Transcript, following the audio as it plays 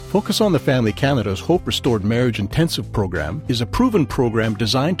Focus on the Family Canada's Hope Restored Marriage Intensive program is a proven program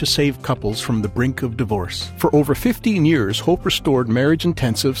designed to save couples from the brink of divorce. For over 15 years, Hope Restored Marriage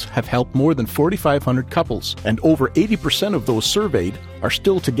Intensives have helped more than 4,500 couples, and over 80% of those surveyed are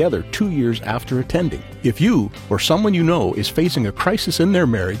still together 2 years after attending. If you or someone you know is facing a crisis in their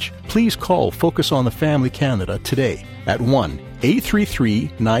marriage, please call Focus on the Family Canada today at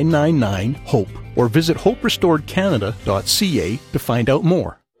 1-833-999-HOPE or visit hoperestoredcanada.ca to find out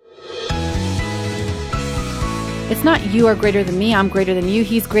more. It's not you are greater than me, I'm greater than you,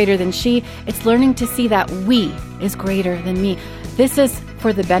 he's greater than she. It's learning to see that we is greater than me. This is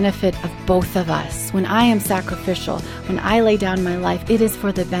for the benefit of both of us. When I am sacrificial, when I lay down my life, it is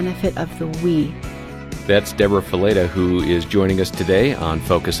for the benefit of the we. That's Deborah Fileta, who is joining us today on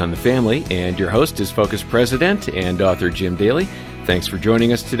Focus on the Family, and your host is Focus President and author Jim Daly. Thanks for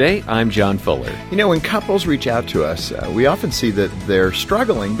joining us today. I'm John Fuller. You know, when couples reach out to us, we often see that they're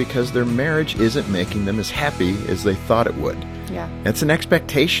struggling because their marriage isn't making them as happy as they thought it would. Yeah. It's an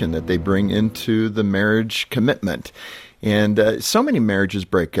expectation that they bring into the marriage commitment. And so many marriages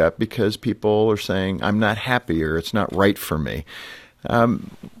break up because people are saying, I'm not happy, or it's not right for me.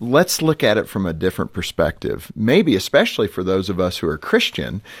 Let's look at it from a different perspective. Maybe, especially for those of us who are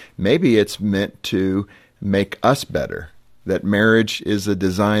Christian, maybe it's meant to make us better. That marriage is a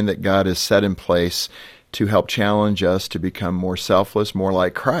design that God has set in place to help challenge us to become more selfless, more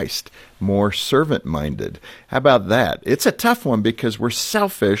like Christ, more servant-minded. How about that? It's a tough one because we're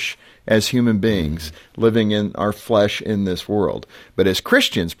selfish as human beings living in our flesh in this world. But as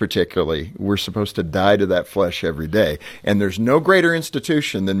Christians particularly, we're supposed to die to that flesh every day. And there's no greater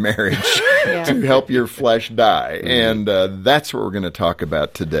institution than marriage to help your flesh die. And that's what we're going to talk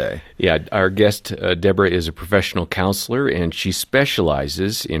about today. Yeah, our guest, Deborah, is a professional counselor, and she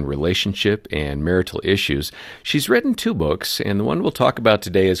specializes in relationship and marital issues. She's written 2 books, and the one we'll talk about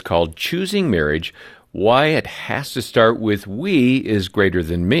today is called Choosing Marriage: Why It Has to Start with We is Greater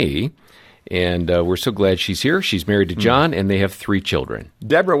Than Me. And we're so glad she's here. She's married to John, and they have 3 children.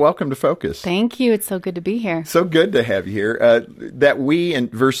 Deborah, welcome to Focus. Thank you. It's so good to be here. So good to have you here. That we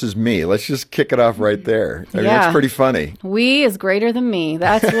and versus me, let's just kick it off right there. I mean, that's pretty funny. We is greater than me.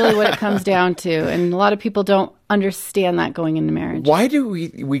 That's really what it comes down to. And a lot of people don't understand that going into marriage. Why do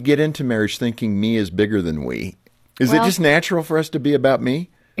we get into marriage thinking me is bigger than we? Is it just natural for us to be about me?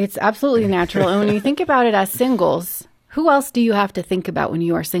 It's absolutely natural. And when you think about it as singles, who else do you have to think about when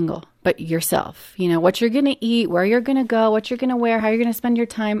you are single but yourself? You know, what you're going to eat, where you're going to go, what you're going to wear, how you're going to spend your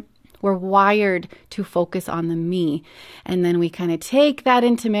time. We're wired to focus on the me. And then we kind of take that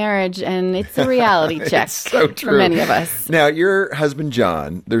into marriage, and it's a reality check for many of us. Now, your husband,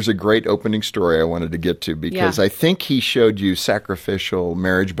 John, there's a great opening story I wanted to get to because I think he showed you sacrificial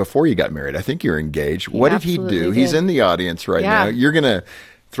marriage before you got married. I think you're engaged. What did he do? He's in the audience right now. You're going to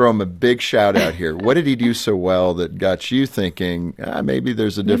throw him a big shout out here. What did he do so well that got you thinking, maybe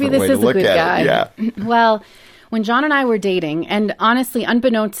there's a different way to look at it? Yeah. Well, when John and I were dating, and honestly,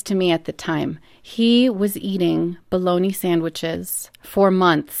 unbeknownst to me at the time, he was eating bologna sandwiches for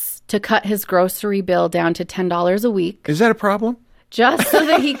months to cut his grocery bill down to $10 a week. Is that a problem? Just so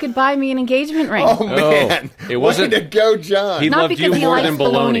that he could buy me an engagement ring. Oh, man. It wasn't, way to go, John. He Not loved because you he more likes than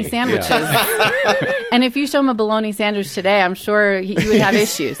bologna sandwiches. Yeah. And if you show him a bologna sandwich today, I'm sure you would have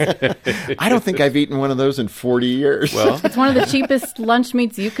issues. I don't think I've eaten one of those in 40 years. Well, it's one of the cheapest lunch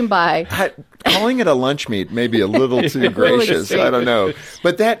meats you can buy. Calling it a lunch meat may be a little too gracious. I don't know.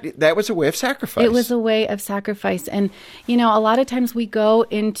 But that was a way of sacrifice. It was a way of sacrifice. And, you know, a lot of times we go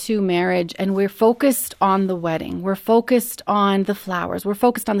into marriage and we're focused on the wedding. We're focused on the flowers. We're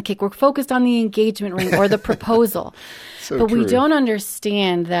focused on the cake. We're focused on the engagement ring or the proposal. We don't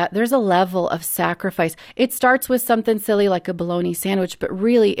understand that there's a level of sacrifice. It starts with something silly like a bologna sandwich, but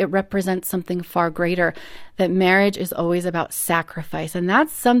really it represents something far greater, that marriage is always about sacrifice. And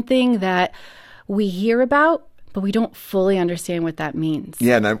that's something that we hear about, but we don't fully understand what that means.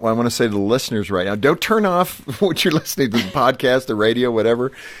 Yeah, and I want to say to the listeners right now, don't turn off what you're listening to, the podcast, the radio,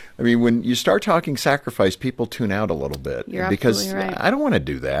 whatever. I mean, when you start talking sacrifice, people tune out a little bit. You're because absolutely right. I don't want to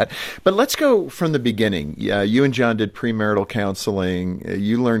do that. But let's go from the beginning. You and John did premarital counseling.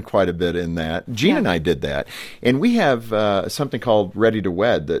 You learned quite a bit in that. Gene and I did that. And we have something called Ready to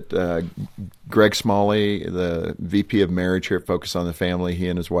Wed that Greg Smalley, the VP of Marriage here at Focus on the Family, he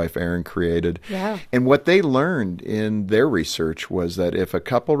and his wife Erin created. Yeah. And what they learned in their research was that if a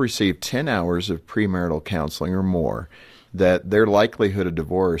couple received 10 hours of premarital counseling or more, that their likelihood of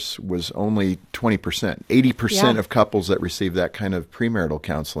divorce was only 20%. 80% of couples that receive that kind of premarital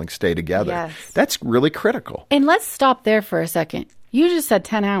counseling stay together. Yes. That's really critical. And let's stop there for a second. You just said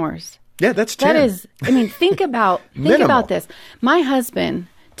 10 hours. Yeah, that's 10. That is, I mean, think about this. My husband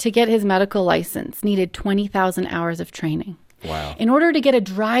to get his medical license needed 20,000 hours of training. Wow. In order to get a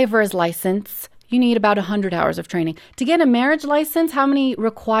driver's license, you need about 100 hours of training. To get a marriage license, how many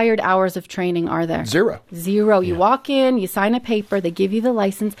required hours of training are there? Zero. You walk in, you sign a paper, they give you the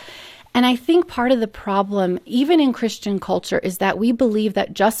license. And I think part of the problem, even in Christian culture, is that we believe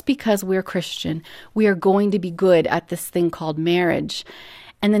that just because we're Christian, we are going to be good at this thing called marriage.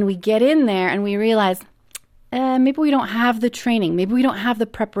 And then we get in there and we realize, maybe we don't have the training. Maybe we don't have the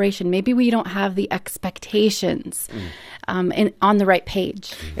preparation. Maybe we don't have the expectations on the right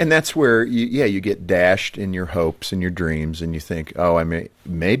page. And that's where, you get dashed in your hopes and your dreams, and you think,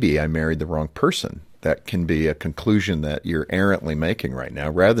 maybe I married the wrong person. That can be a conclusion that you're errantly making right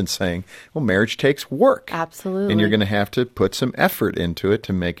now, rather than saying, well, marriage takes work. Absolutely. And you're going to have to put some effort into it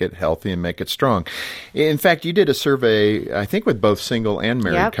to make it healthy and make it strong. In fact, you did a survey, I think, with both single and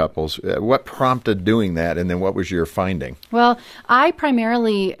married couples. What prompted doing that, and then what was your finding? Well, I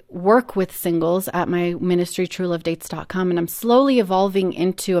primarily work with singles at my ministry, truelovedates.com, and I'm slowly evolving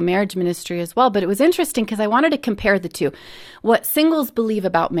into a marriage ministry as well. But it was interesting because I wanted to compare the two. What singles believe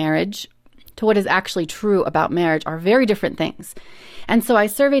about marriage to what is actually true about marriage are very different things. And so I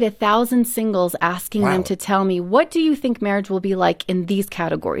surveyed 1,000 singles, asking them to tell me, what do you think marriage will be like in these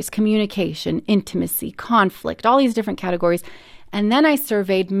categories? Communication, intimacy, conflict, all these different categories. And then I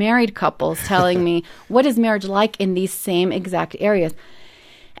surveyed married couples telling me, what is marriage like in these same exact areas?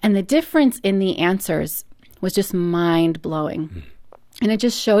 And the difference in the answers was just mind-blowing. And it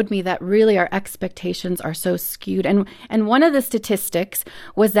just showed me that really our expectations are so skewed. And one of the statistics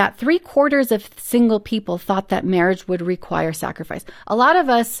was that 3/4 of single people thought that marriage would require sacrifice. A lot of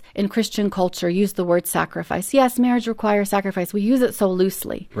us in Christian culture use the word sacrifice. Yes, marriage requires sacrifice. We use it so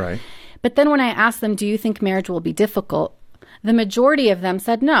loosely. Right. But then when I asked them, do you think marriage will be difficult? The majority of them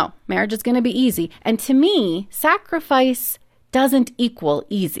said, no, marriage is going to be easy. And to me, sacrifice doesn't equal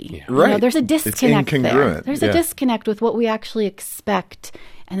easy. Yeah. Right. There's a disconnect it's incongruent. there. There's a disconnect with what we actually expect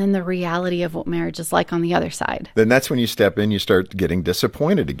and then the reality of what marriage is like on the other side. Then that's when you step in, you start getting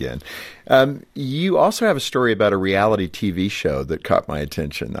disappointed again. You also have a story about a reality TV show that caught my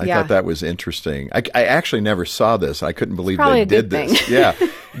attention. I thought that was interesting. I actually never saw this. I couldn't believe they did this. Yeah.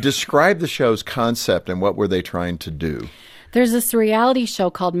 Describe the show's concept and what were they trying to do? There's this reality show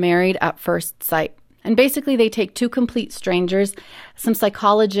called Married at First Sight. And basically, they take two complete strangers. Some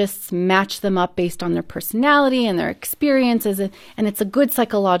psychologists match them up based on their personality and their experiences, and it's a good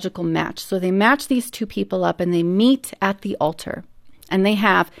psychological match. So they match these two people up, and they meet at the altar. And they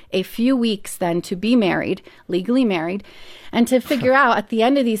have a few weeks then to be married, legally married, and to figure out at the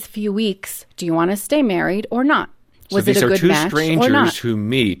end of these few weeks, do you want to stay married or not? Was it a good match or not? So these are two strangers who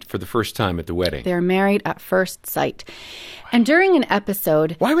meet for the first time at the wedding. They're married at first sight. And during an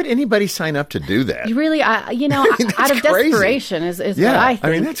episode... Why would anybody sign up to do that? You really, out of desperation is what I think.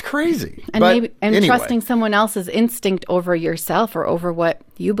 I mean, that's crazy. And anyway. Trusting someone else's instinct over yourself or over what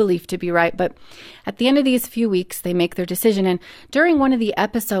you believe to be right. But at the end of these few weeks, they make their decision. And during one of the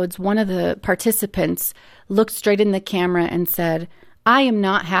episodes, one of the participants looked straight in the camera and said, I am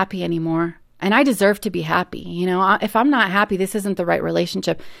not happy anymore. And I deserve to be happy. If I'm not happy, this isn't the right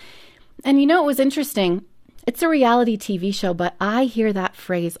relationship. And it was interesting. It's a reality TV show, but I hear that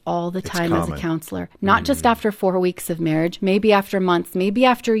phrase all the time as a counselor. Not just after 4 weeks of marriage, maybe after months, maybe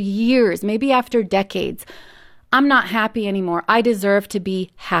after years, maybe after decades. I'm not happy anymore. I deserve to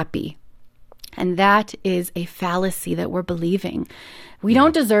be happy. And that is a fallacy that we're believing. We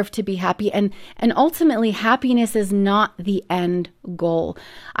don't deserve to be happy. And ultimately, happiness is not the end goal.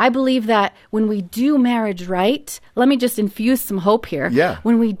 I believe that when we do marriage right, let me just infuse some hope here. Yeah.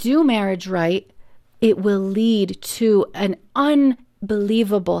 When we do marriage right, it will lead to an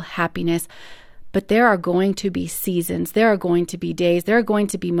unbelievable happiness. But there are going to be seasons, there are going to be days, there are going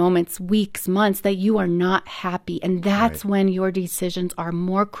to be moments, weeks, months that you are not happy. And that's when your decisions are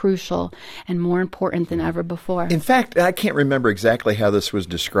more crucial and more important than ever before. In fact, I can't remember exactly how this was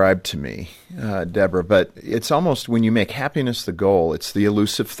described to me, Deborah, but it's almost when you make happiness the goal, it's the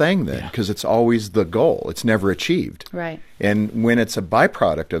elusive thing then, because it's always the goal. It's never achieved. Right. And when it's a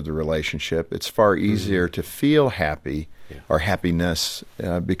byproduct of the relationship, it's far easier to feel happy or happiness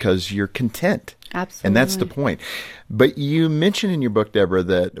because you're content. Absolutely. And that's the point. But you mentioned in your book, Deborah,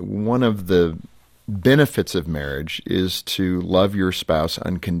 that one of the benefits of marriage is to love your spouse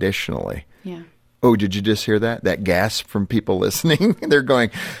unconditionally. Yeah. Oh, did you just hear that? That gasp from people listening? They're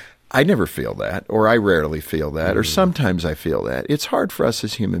going, I never feel that, or I rarely feel that, or sometimes I feel that. It's hard for us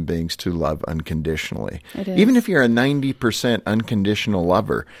as human beings to love unconditionally. It is. Even if you're a 90% unconditional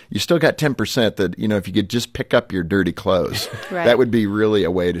lover, you still got 10% that, if you could just pick up your dirty clothes, Right. that would be really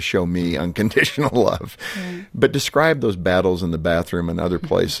a way to show me unconditional love. Right. But describe those battles in the bathroom and other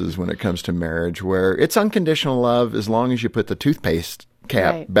places when it comes to marriage where it's unconditional love as long as you put the toothpaste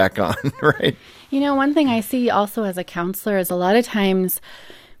cap Right. back on, right? One thing I see also as a counselor is a lot of times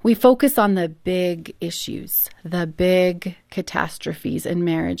we focus on the big issues, the big catastrophes in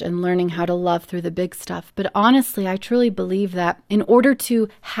marriage and learning how to love through the big stuff. But honestly, I truly believe that in order to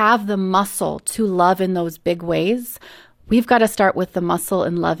have the muscle to love in those big ways, we've got to start with the muscle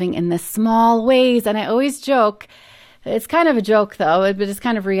in loving in the small ways. And I always joke, it's kind of a joke though, but it's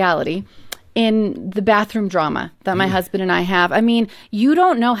kind of reality. In the bathroom drama that my husband and I have. I mean, you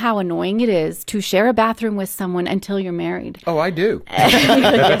don't know how annoying it is to share a bathroom with someone until you're married. Oh, I do.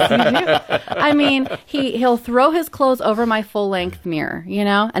 Yes, you do. I mean, he'll throw his clothes over my full-length mirror,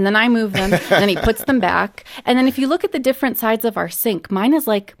 and then I move them, and then he puts them back. And then if you look at the different sides of our sink, mine is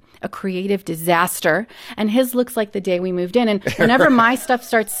like a creative disaster, and his looks like the day we moved in. And whenever my stuff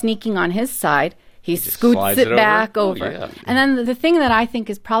starts sneaking on his side, he scoots slides it it back over? over. Oh, yeah. And then the thing that I think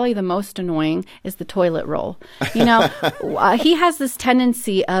is probably the most annoying is the toilet roll. He has this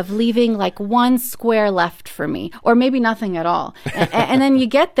tendency of leaving like one square left for me, or maybe nothing at all. And then you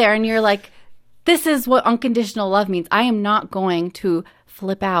get there and you're like, this is what unconditional love means. I am not going to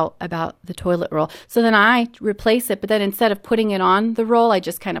flip out about the toilet roll. So then I replace it, but then instead of putting it on the roll, I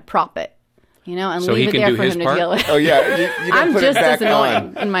just kind of prop it. And So he leave it can there do for his him to part? deal with. Oh, yeah. You don't I'm put just it back as annoying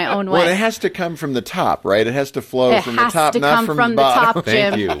on. in my own way. Well, it has to come from the top, right? It has to flow It from the has top, to not come from from the the bottom. top,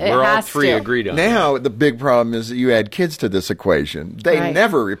 Thank Jim. you. It We're all has three to. agreed on Now, the big problem is that you add kids to this equation. They Right.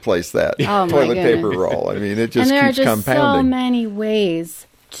 never replace that Oh, my toilet paper goodness. roll. I mean, it And just there are keeps just so compounding. many ways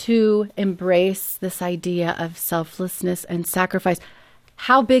to embrace this idea of selflessness and sacrifice.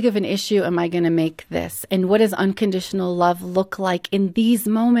 How big of an issue am I going to make this? And what does unconditional love look like in these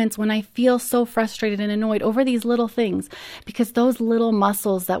moments when I feel so frustrated and annoyed over these little things? Because those little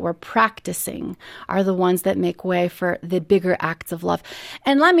muscles that we're practicing are the ones that make way for the bigger acts of love.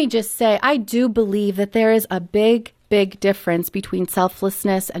 And let me just say, I do believe that there is a big difference between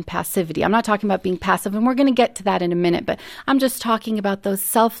selflessness and passivity. I'm not talking about being passive, and we're going to get to that in a minute, but I'm just talking about those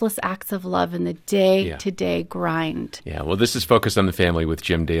selfless acts of love in the day-to-day grind. Yeah, well, this is Focus on the Family with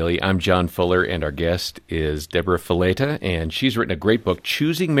Jim Daly. I'm John Fuller, and our guest is Deborah Fileta, and she's written a great book,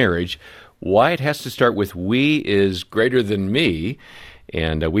 Choosing Marriage, Why It Has to Start with We is Greater Than Me.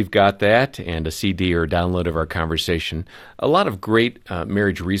 And we've got that and a CD or download of our conversation. A lot of great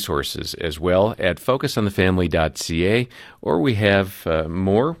marriage resources as well at focusonthefamily.ca. Or we have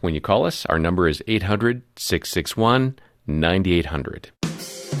more when you call us. Our number is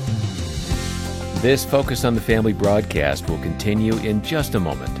 800-661-9800. This Focus on the Family broadcast will continue in just a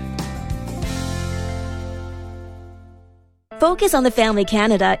moment. Focus on the Family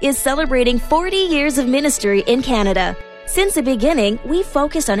Canada is celebrating 40 years of ministry in Canada. Since the beginning, we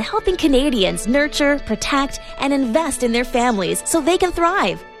focused on helping Canadians nurture, protect, and invest in their families so they can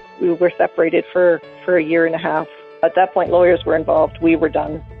thrive. We were separated for a year and a half. At that point, lawyers were involved. We were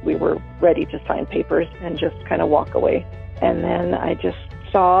done. We were ready to sign papers and just kind of walk away. And then I just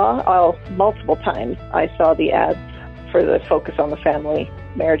saw, multiple times, I saw the ads for the Focus on the Family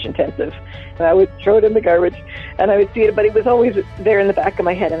Marriage Intensive. And I would throw it in the garbage, and I would see it, but it was always there in the back of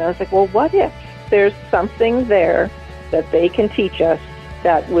my head. And I was like, well, what if there's something there that they can teach us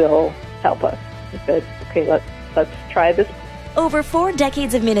that will help us? I said, okay, let's try this. Over 4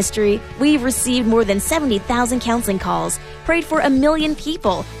 decades of ministry, we've received more than 70,000 counseling calls, prayed for 1 million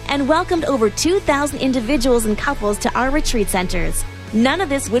people, and welcomed over 2,000 individuals and couples to our retreat centers. None of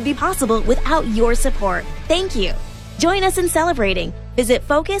this would be possible without your support. Thank you. Join us in celebrating. Visit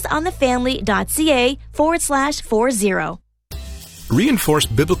focusonthefamily.ca/40. Reinforce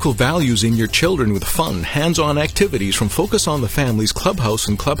biblical values in your children with fun, hands-on activities from Focus on the Family's Clubhouse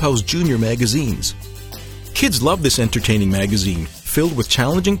and Clubhouse Junior magazines. Kids love this entertaining magazine, filled with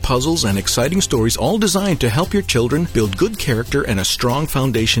challenging puzzles and exciting stories, all designed to help your children build good character and a strong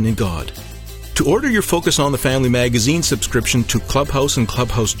foundation in God. To order your Focus on the Family magazine subscription to Clubhouse and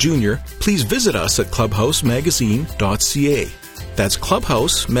Clubhouse Junior, please visit us at clubhousemagazine.ca. That's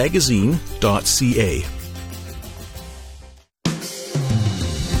clubhousemagazine.ca.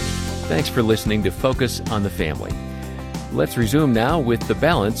 Thanks for listening to Focus on the Family. Let's resume now with the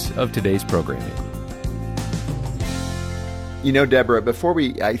balance of today's programming. You know, Deborah, before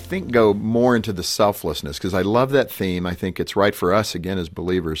we, I think, go more into the selflessness, because I love that theme. I think it's right for us, again, as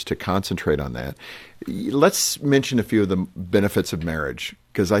believers, to concentrate on that. Let's mention a few of the benefits of marriage,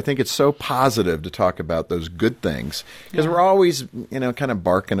 because I think it's so positive to talk about those good things, because we're always, kind of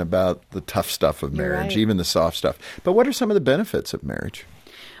barking about the tough stuff of marriage, even the soft stuff. But what are some of the benefits of marriage?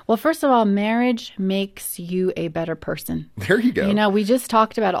 Well, first of all, marriage makes you a better person. There you go. We just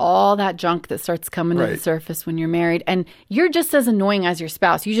talked about all that junk that starts coming to the surface when you're married. And you're just as annoying as your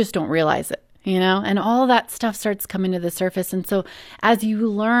spouse. You just don't realize it, and all that stuff starts coming to the surface. And so as you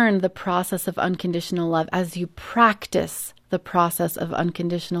learn the process of unconditional love, as you practice the process of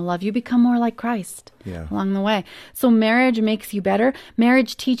unconditional love, you become more like Christ along the way. So marriage makes you better.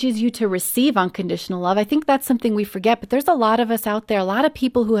 Marriage teaches you to receive unconditional love. I think that's something we forget, but there's a lot of us out there, a lot of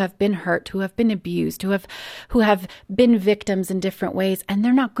people who have been hurt, who have been abused, who have been victims in different ways, and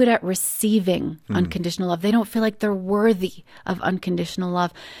they're not good at receiving unconditional love. They don't feel like they're worthy of unconditional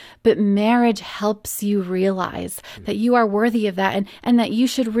love. But marriage helps you realize that you are worthy of that and that you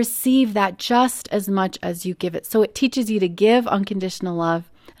should receive that just as much as you give it. So it teaches you to give unconditional love.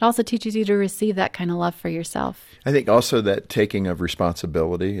 It also teaches you to receive that kind of love for yourself. I think also that taking of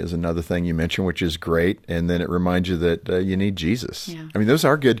responsibility is another thing you mentioned, which is great. And then it reminds you that you need Jesus. Yeah. I mean, those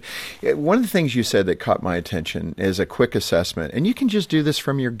are good. One of the things you said that caught my attention is a quick assessment. And you can just do this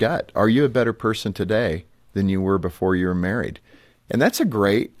from your gut. Are you a better person today than you were before you were married? And that's a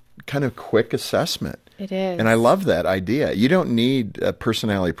great kind of quick assessment. It is. And I love that idea. You don't need a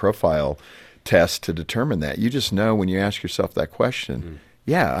personality profile test to determine that. You just know when you ask yourself that question,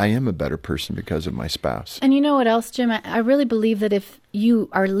 yeah, I am a better person because of my spouse. And you know what else, Jim? I really believe that if you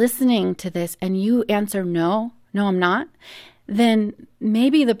are listening to this and you answer no, I'm not, then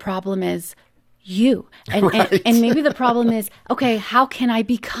maybe the problem is you. And maybe the problem is, okay, how can I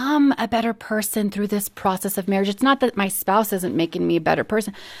become a better person through this process of marriage? It's not that my spouse isn't making me a better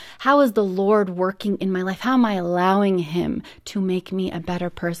person. How is the Lord working in my life? How am I allowing him to make me a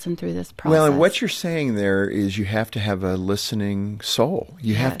better person through this process? Well, and what you're saying there is you have to have a listening soul.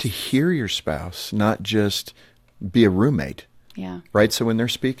 You have to hear your spouse, not just be a roommate. Yeah. Right? So when they're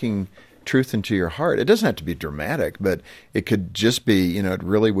speaking truth into your heart, it doesn't have to be dramatic, but it could just be, it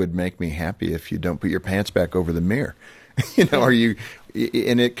really would make me happy if you don't put your pants back over the mirror. Are you,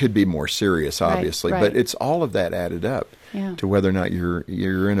 and it could be more serious, obviously, but it's all of that added up to whether or not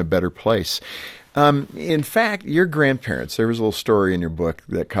you're in a better place. In fact, your grandparents, there was a little story in your book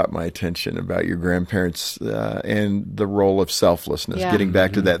that caught my attention about your grandparents and the role of selflessness, getting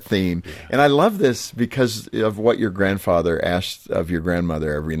back to that theme. Yeah. And I love this because of what your grandfather asked of your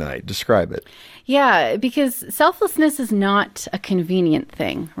grandmother every night. Describe it. Yeah, because selflessness is not a convenient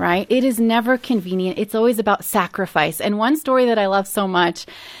thing, right? It is never convenient. It's always about sacrifice. And one story that I love so much,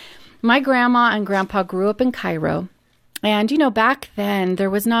 my grandma and grandpa grew up in Cairo. And, back then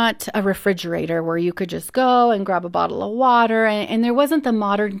there was not a refrigerator where you could just go and grab a bottle of water. And there wasn't the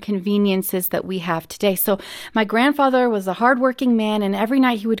modern conveniences that we have today. So my grandfather was a hardworking man. And every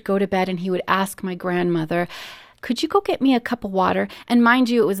night he would go to bed and he would ask my grandmother, could you go get me a cup of water? And mind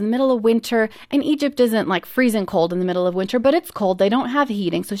you, it was in the middle of winter. And Egypt isn't like freezing cold in the middle of winter, but it's cold. They don't have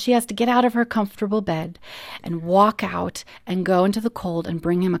heating. So she has to get out of her comfortable bed and walk out and go into the cold and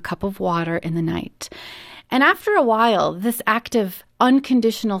bring him a cup of water in the night. And after a while, this act of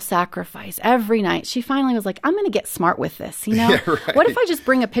unconditional sacrifice every night, she finally was like, I'm going to get smart with this. Yeah, right. What if I just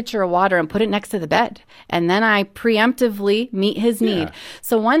bring a pitcher of water and put it next to the bed? And then I preemptively meet his need. Yeah.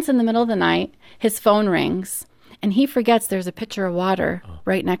 So once in the middle of the night, his phone rings. And he forgets there's a pitcher of water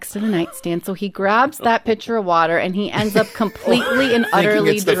right next to the nightstand. So he grabs that pitcher of water and he ends up completely and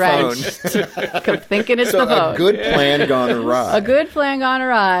utterly drenched. Thinking it's the phone. A good plan gone awry. A good plan gone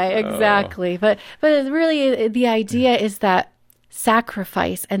awry, exactly. But really the idea is that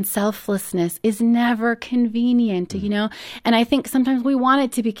sacrifice and selflessness is never convenient, And I think sometimes we want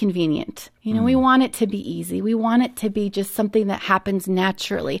it to be convenient. We want it to be easy. We want it to be just something that happens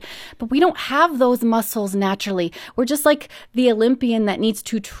naturally. But we don't have those muscles naturally. We're just like the Olympian that needs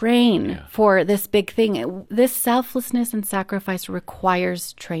to train for this big thing. This selflessness and sacrifice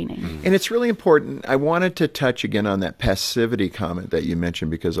requires training. And it's really important. I wanted to touch again on that passivity comment that you mentioned,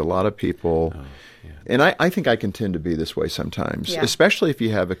 because a lot of people... And I think I can tend to be this way sometimes, especially if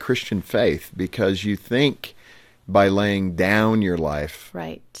you have a Christian faith, because you think by laying down your life,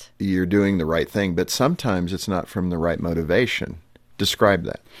 you're doing the right thing. But sometimes it's not from the right motivation. Describe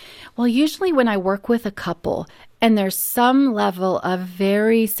that. Well, usually when I work with a couple and there's some level of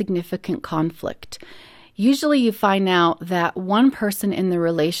very significant conflict, usually you find out that one person in the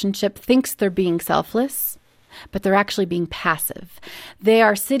relationship thinks they're being selfless but they're actually being passive. They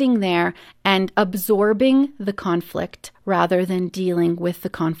are sitting there and absorbing the conflict rather than dealing with the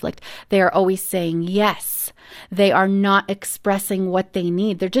conflict. They are always saying yes. They are not expressing what they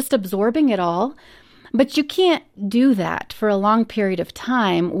need. They're just absorbing it all. But you can't do that for a long period of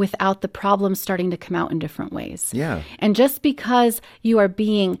time without the problems starting to come out in different ways. Yeah. And just because you are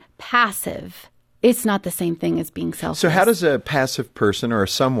being passive, it's not the same thing as being selfless. So how does a passive person or a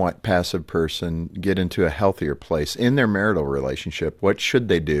somewhat passive person get into a healthier place in their marital relationship? What should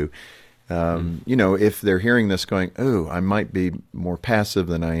they do? If they're hearing this going, oh, I might be more passive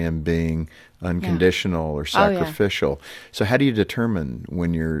than I am being unconditional or sacrificial. So how do you determine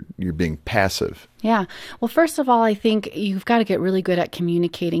when you're being passive? Yeah. Well, first of all, I think you've got to get really good at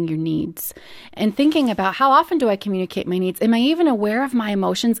communicating your needs and thinking about how often do I communicate my needs? Am I even aware of my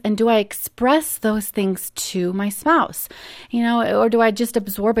emotions? And do I express those things to my spouse? Or do I just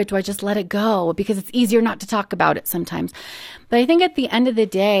absorb it? Do I just let it go? Because it's easier not to talk about it sometimes. But I think at the end of the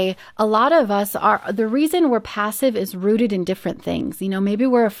day, a lot of us the reason we're passive is rooted in different things. Maybe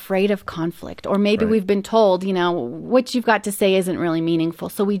we're afraid of conflict, or maybe we've been told, what you've got to say isn't really meaningful.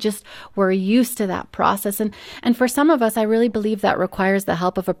 So we're used to that process. And for some of us, I really believe that requires the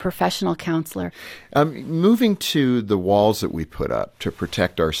help of a professional counselor. Moving to the walls that we put up to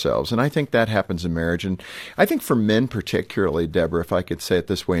protect ourselves. And I think that happens in marriage. And I think for men particularly, Deborah, if I could say it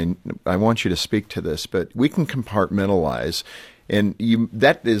this way, and I want you to speak to this, but we can compartmentalize. And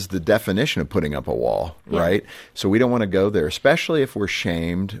that is the definition of putting up a wall, right? So we don't want to go there, especially if we're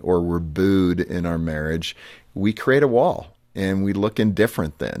shamed or we're booed in our marriage. We create a wall and we look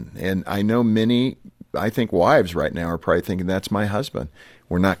indifferent then. And I know I think wives right now are probably thinking, that's my husband.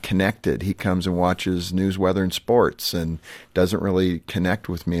 We're not connected. He comes and watches news, weather, and sports and doesn't really connect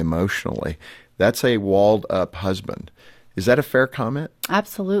with me emotionally. That's a walled up husband. Is that a fair comment?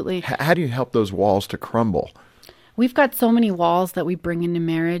 Absolutely. How do you help those walls to crumble? We've got so many walls that we bring into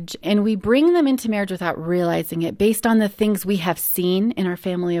marriage, and we bring them into marriage without realizing it based on the things we have seen in our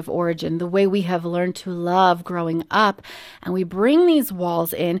family of origin, the way we have learned to love growing up. And we bring these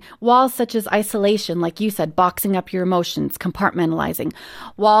walls in, walls such as isolation, like you said, boxing up your emotions, compartmentalizing,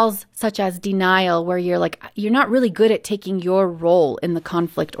 walls such as denial, where you're not really good at taking your role in the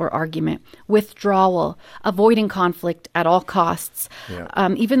conflict or argument, withdrawal, avoiding conflict at all costs,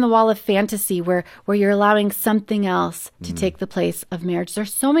 even the wall of fantasy, where you're allowing something else to take the place of marriage.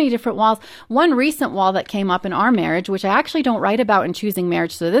 There's so many different walls. One recent wall that came up in our marriage, which I actually don't write about in Choosing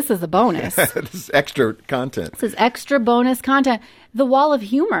Marriage, so this is a bonus. This is extra content. This is extra bonus content. The wall of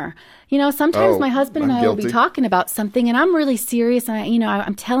humor. Sometimes my husband and I will be talking about something, and I'm really serious, and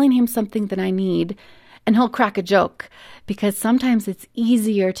I'm telling him something that I need, and he'll crack a joke, because sometimes it's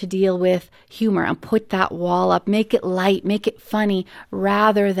easier to deal with humor and put that wall up, make it light, make it funny,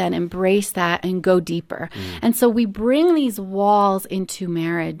 rather than embrace that and go deeper. And so we bring these walls into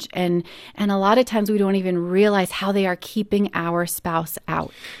marriage, and a lot of times we don't even realize how they are keeping our spouse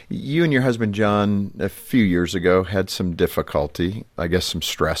out. You and your husband, John, a few years ago had some difficulty, I guess some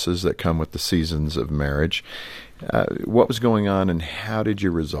stresses that come with the seasons of marriage. What was going on, and how did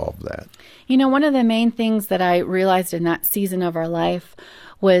you resolve that? One of the main things that I realized in that season of our life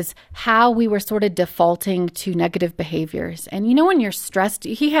was how we were sort of defaulting to negative behaviors. And when you're stressed,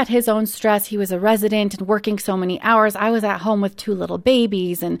 he had his own stress. He was a resident and working so many hours. I was at home with 2 little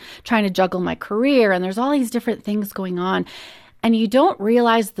babies and trying to juggle my career. And there's all these different things going on. And you don't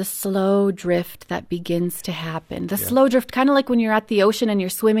realize the slow drift that begins to happen. The slow drift, kind of like when you're at the ocean and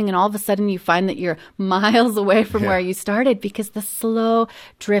you're swimming and all of a sudden you find that you're miles away from where you started, because the slow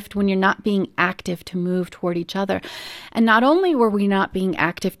drift when you're not being active to move toward each other. And not only were we not being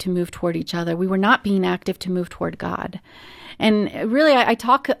active to move toward each other, we were not being active to move toward God. And really, I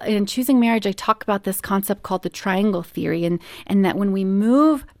talk in Choosing Marriage, I talk about this concept called the triangle theory, and that when we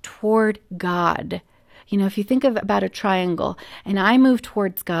move toward God, if you think about a triangle, and I move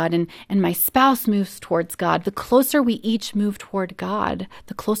towards God, and my spouse moves towards God, the closer we each move toward God,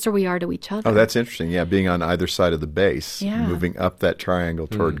 the closer we are to each other. Oh, that's interesting. Yeah, being on either side of the base, moving up that triangle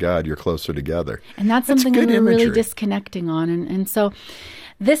toward God, you're closer together. And that's something that we're really disconnecting on. And so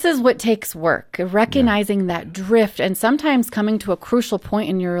this is what takes work, recognizing that drift, and sometimes coming to a crucial point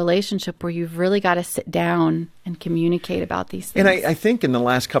in your relationship where you've really got to sit down and communicate about these things. And I think in the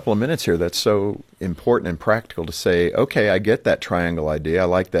last couple of minutes here, that's so important and practical to say, okay, I get that triangle idea. I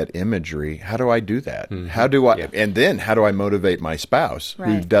like that imagery. How do I do that? Mm-hmm. How do I, and then how do I motivate my spouse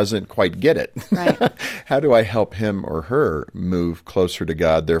who doesn't quite get it? Right. How do I help him or her move closer to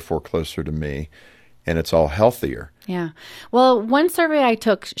God, therefore closer to me? And it's all healthier. Yeah. Well, one survey I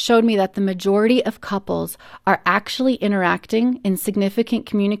took showed me that the majority of couples are actually interacting in significant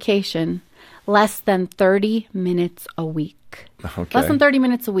communication less than 30 minutes a week. Okay. Less than 30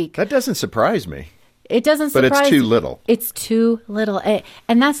 minutes a week. That doesn't surprise me. It doesn't But surprise it's too you. little. It's too little.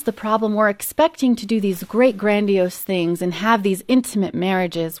 And that's the problem. We're expecting to do these great, grandiose things and have these intimate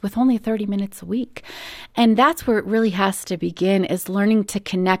marriages with only 30 minutes a week. And that's where it really has to begin, is learning to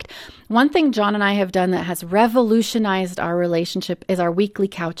connect. One thing John and I have done that has revolutionized our relationship is our weekly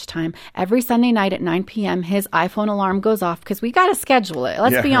couch time. Every Sunday night at 9 p.m., his iPhone alarm goes off because we got to schedule it.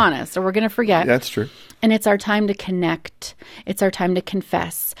 Let's be honest, or we're going to forget. That's true. And it's our time to connect. It's our time to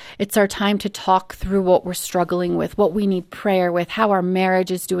confess. It's our time to talk through what we're struggling with, what we need prayer with, how our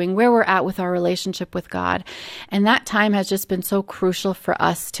marriage is doing, where we're at with our relationship with God. And that time has just been so crucial for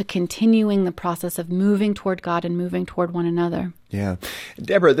us to continuing the process of moving toward God and moving toward one another. Yeah.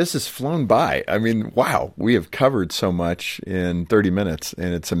 Deborah, this has flown by. I mean, wow, we have covered so much in 30 minutes,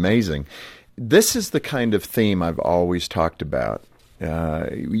 and it's amazing. This is the kind of theme I've always talked about.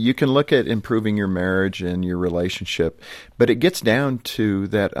 You can look at improving your marriage and your relationship, but it gets down to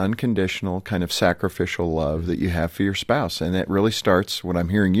that unconditional kind of sacrificial love that you have for your spouse. And that really starts, what I'm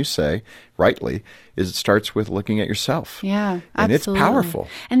hearing you say, rightly, is it starts with looking at yourself. Yeah, and absolutely. it's powerful.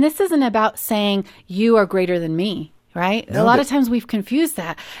 And this isn't about saying you are greater than me. Right? No, a lot of times we've confused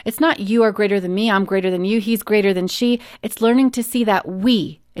that. It's not you are greater than me, I'm greater than you, he's greater than she. It's learning to see that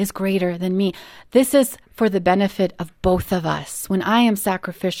we is greater than me. This is for the benefit of both of us. When I am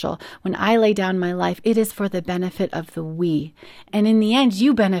sacrificial, when I lay down my life, it is for the benefit of the we. And in the end,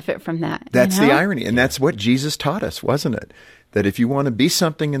 you benefit from that. That's the irony. And that's what Jesus taught us, wasn't it? That if you want to be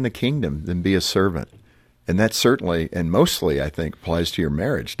something in the kingdom, then be a servant. And that certainly and mostly, I think, applies to your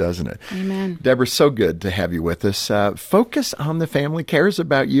marriage, doesn't it? Amen. Deborah, so good to have you with us. Focus on the Family cares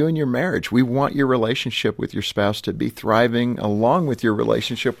about you and your marriage. We want your relationship with your spouse to be thriving along with your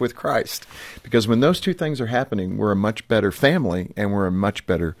relationship with Christ. Because when those two things are happening, we're a much better family and we're a much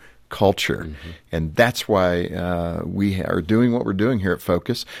better culture. Mm-hmm. And that's why we are doing what we're doing here at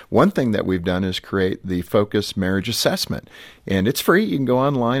Focus. One thing that we've done is create the Focus Marriage Assessment. And it's free. You can go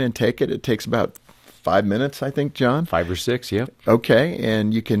online and take it. It takes about 5 minutes, I think, John? 5 or 6, yep. Okay,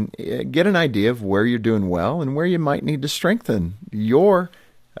 and you can get an idea of where you're doing well and where you might need to strengthen your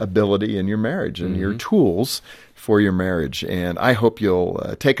ability in your marriage and your tools for your marriage. And I hope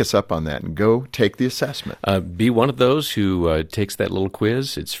you'll take us up on that and go take the assessment. Be one of those who takes that little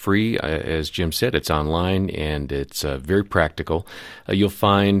quiz. It's free. As Jim said, it's online, and it's very practical. You'll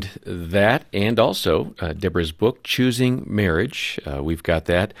find that and also Deborah's book, Choosing Marriage. We've got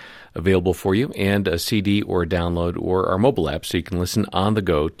that available for you, and a CD or a download or our mobile app so you can listen on the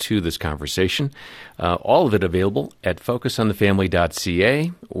go to this conversation. All of it available at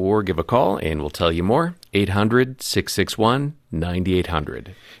focusonthefamily.ca, or give a call and we'll tell you more. 800-661-9800.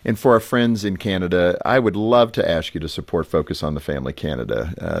 And for our friends in Canada, I would love to ask you to support Focus on the Family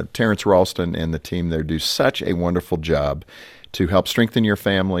Canada. Terrence Ralston and the team there do such a wonderful job to help strengthen your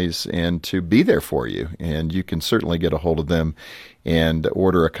families and to be there for you. And you can certainly get a hold of them and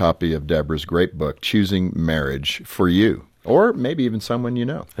order a copy of Deborah's great book, Choosing Marriage, for you. Or maybe even someone you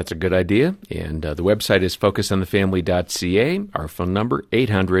know. That's a good idea. And the website is focusonthefamily.ca. Our phone number,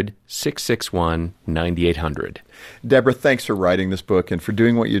 800-661-9800. Deborah, thanks for writing this book and for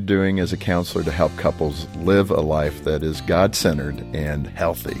doing what you're doing as a counselor to help couples live a life that is God-centered and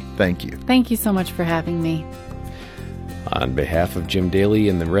healthy. Thank you. Thank you so much for having me. On behalf of Jim Daly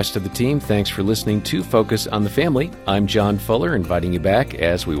and the rest of the team, thanks for listening to Focus on the Family. I'm John Fuller, inviting you back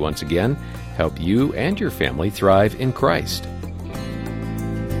as we once again help you and your family thrive in Christ.